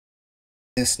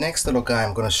This next little guy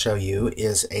I'm going to show you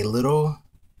is a little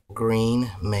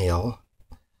green male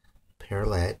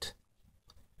parrotlet.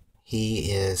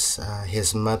 He is,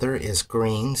 his mother is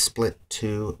green split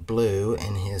to blue,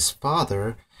 and his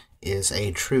father is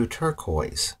a true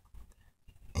turquoise.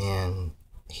 And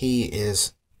he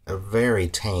is a very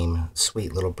tame,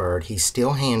 sweet little bird. He's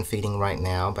still hand feeding right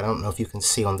now, but I don't know if you can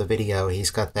see on the video,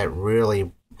 he's got that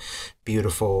really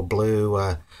beautiful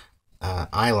blue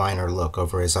eyeliner look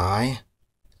over his eye,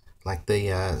 like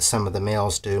the some of the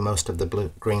males do, most of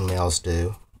the green males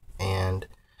do. And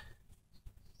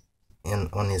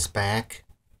on his back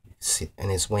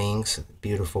and his wings,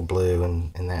 beautiful blue,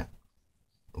 and that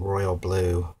royal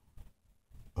blue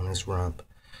on his rump.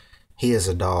 He is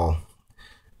a doll.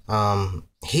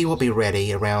 He will be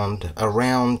ready around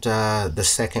the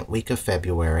second week of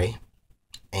February,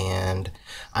 and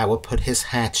I will put his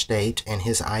hatch date and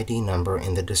his ID number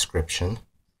in the description.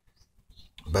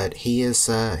 But he is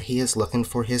looking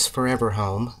for his forever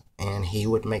home, and he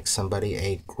would make somebody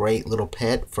a great little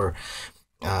pet for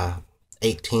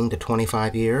 18 to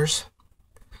 25 years.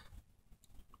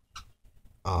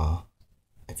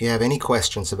 If you have any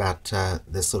questions about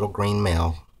this little green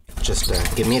male, just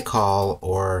give me a call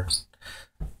or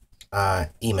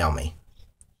email me.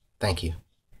 Thank you.